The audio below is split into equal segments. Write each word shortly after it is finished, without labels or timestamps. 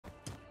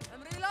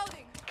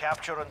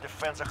Capture and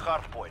defend the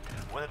hardpoint.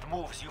 When it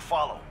moves, you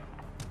follow.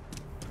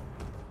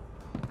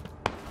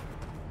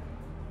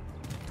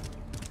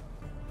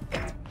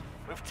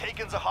 We've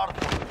taken the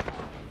hardpoint.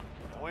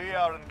 We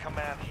are in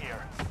command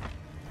here.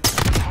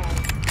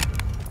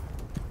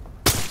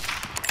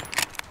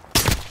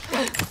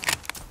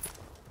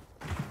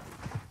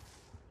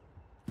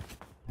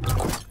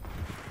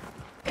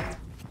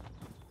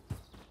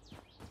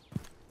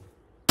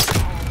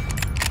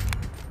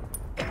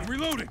 I'm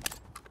reloading.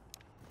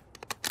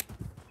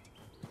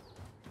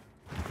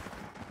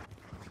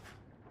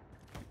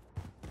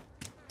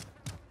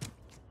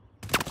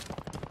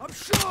 I'm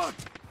shot!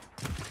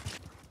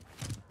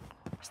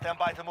 Stand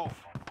by to move.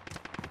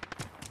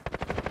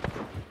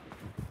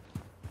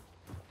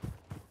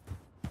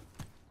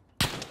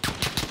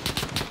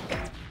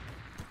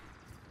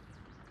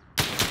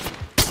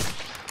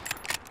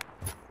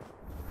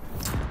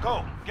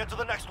 Go! Get to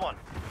the next one.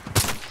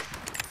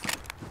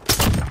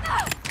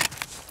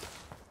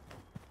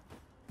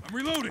 I'm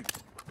reloading.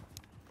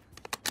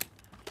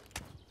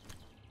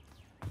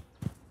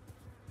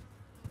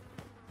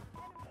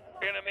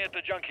 Enemy at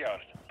the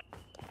junkyard.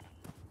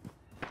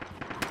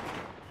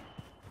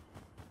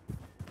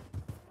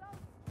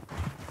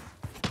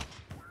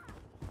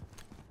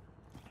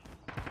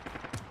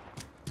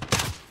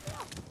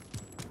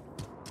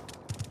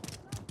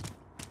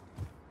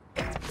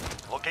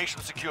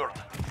 Location secured.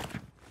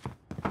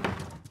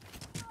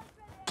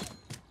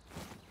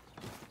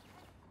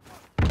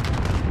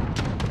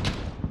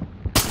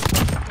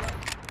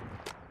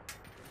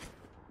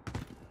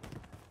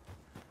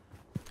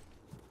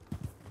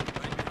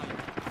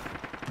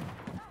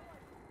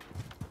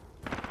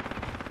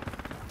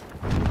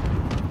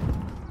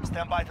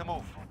 Stand by to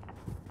move.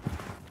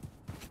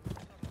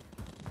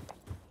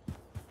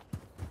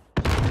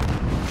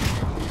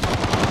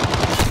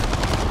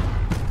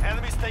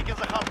 Enemies taking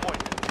the hard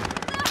point.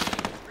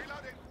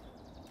 Reloading.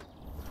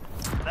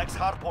 Next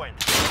hard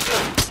point.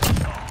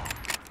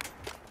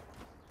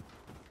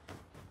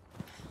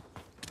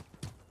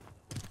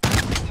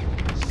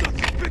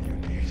 Something bigger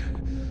need.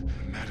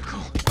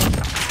 Medical.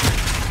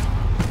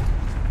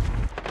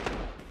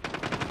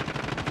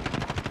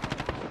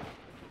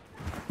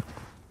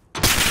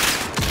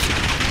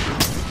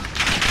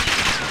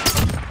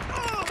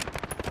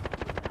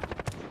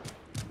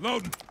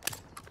 Loading.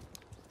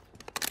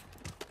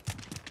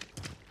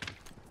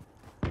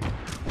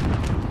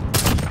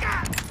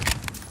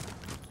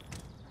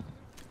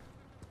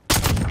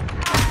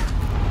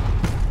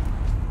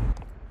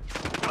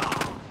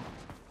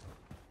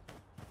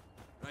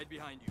 Right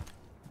behind you.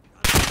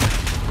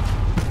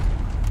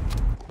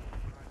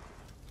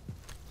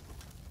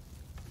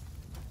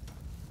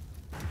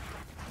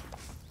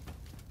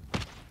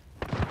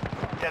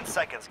 10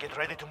 seconds. Get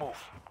ready to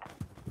move.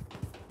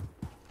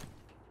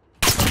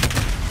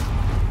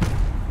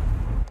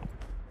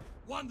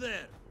 One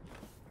there.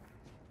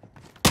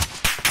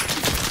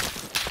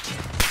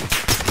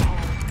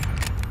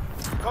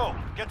 Go!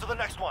 Get to the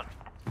next one.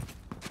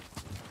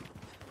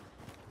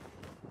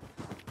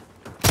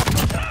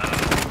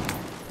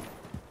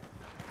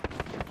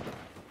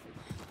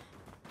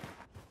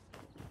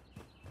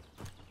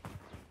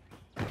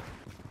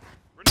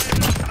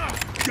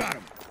 Got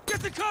him. Get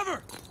the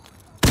cover.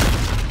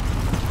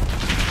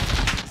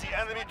 The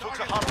enemy took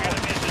the hard point.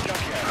 Enemy at the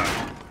junkyard.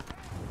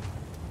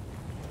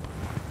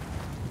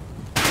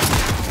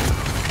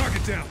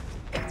 Target down.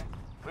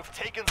 We've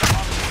taken the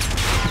hard point.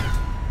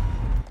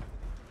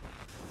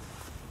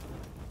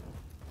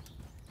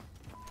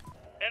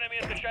 Enemy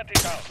at the shanty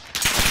house.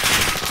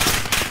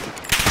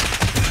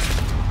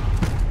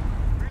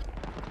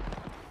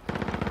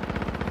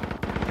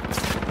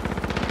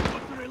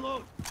 Up to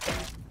reload.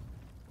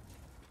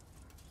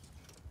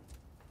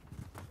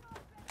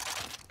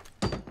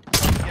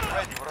 Get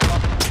ready. We're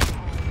about to move.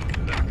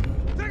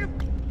 Take him.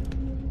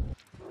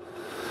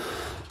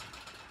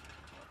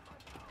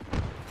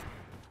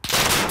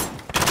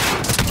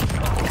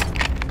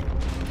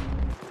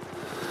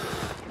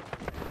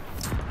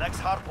 Next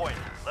hard point.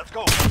 Let's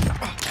go.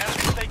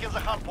 Enemy's taking the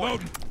hard point.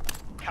 Loading.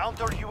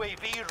 Counter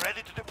UAV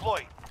ready to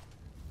deploy.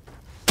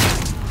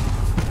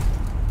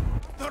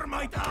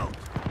 Thermite out.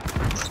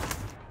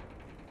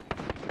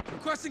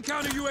 Requesting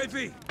counter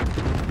UAV.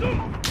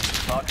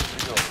 Talk to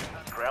you.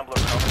 Scrambler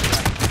coming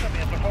back. Enemy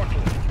at the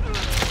forklift.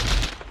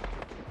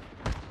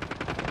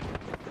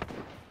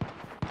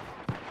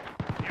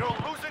 You're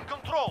losing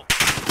control.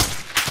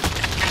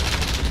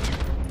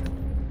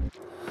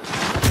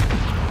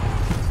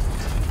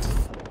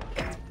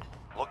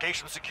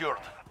 Location secured.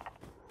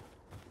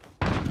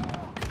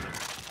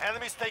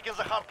 Enemies taking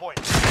the hard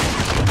point.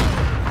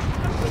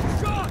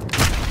 Shot.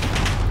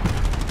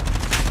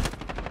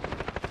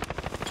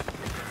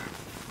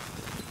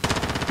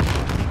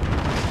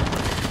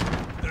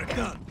 They're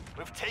done.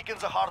 We've taken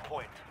the hard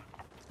point.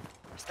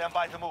 Stand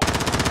by to move.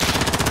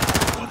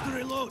 Want to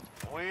reload.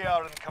 We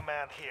are in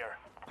command here.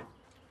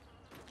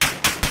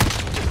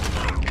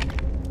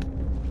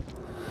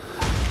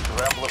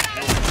 Scrambler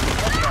fuel.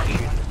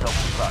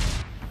 Double truck.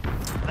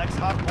 Next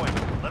hard point.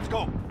 Let's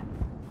go.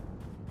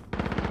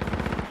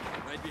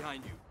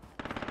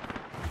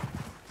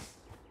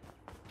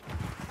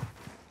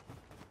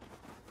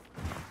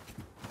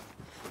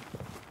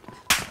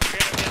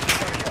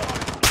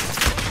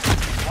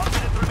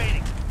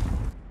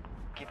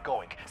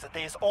 going. The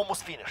day is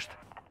almost finished.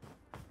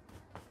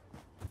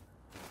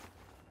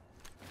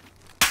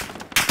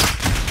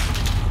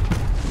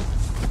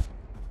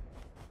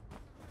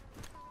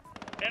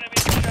 Enemy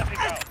at the shanty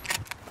town.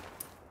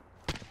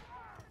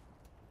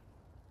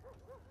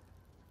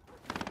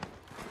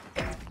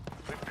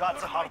 We've got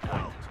the hard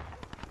point.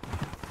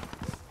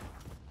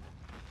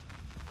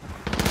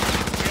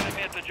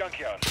 Enemy at the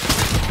junkyard.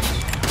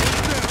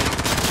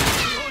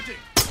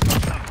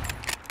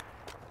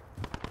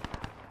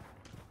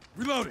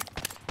 Reloading.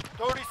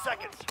 30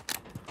 seconds.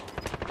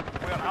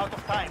 We are out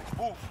of time.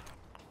 Move.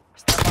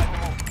 Stand by to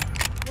move.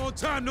 Long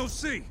time no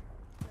see.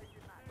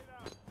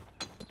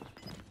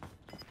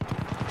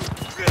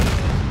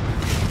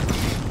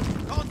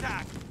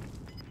 Contact.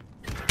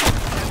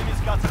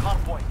 Enemy's got the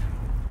hard point.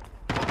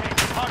 Okay,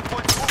 hard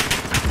point move.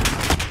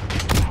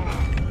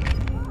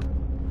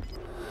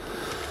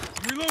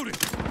 Reloading.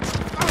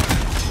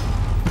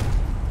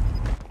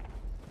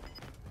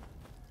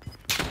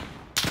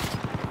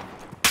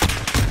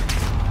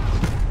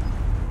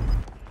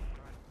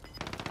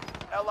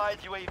 Allied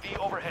UAV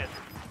overhead.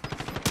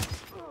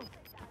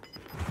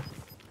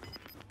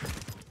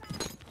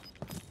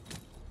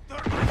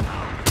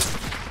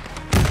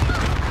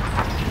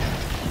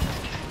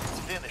 It's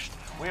finished.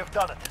 We have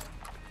done it.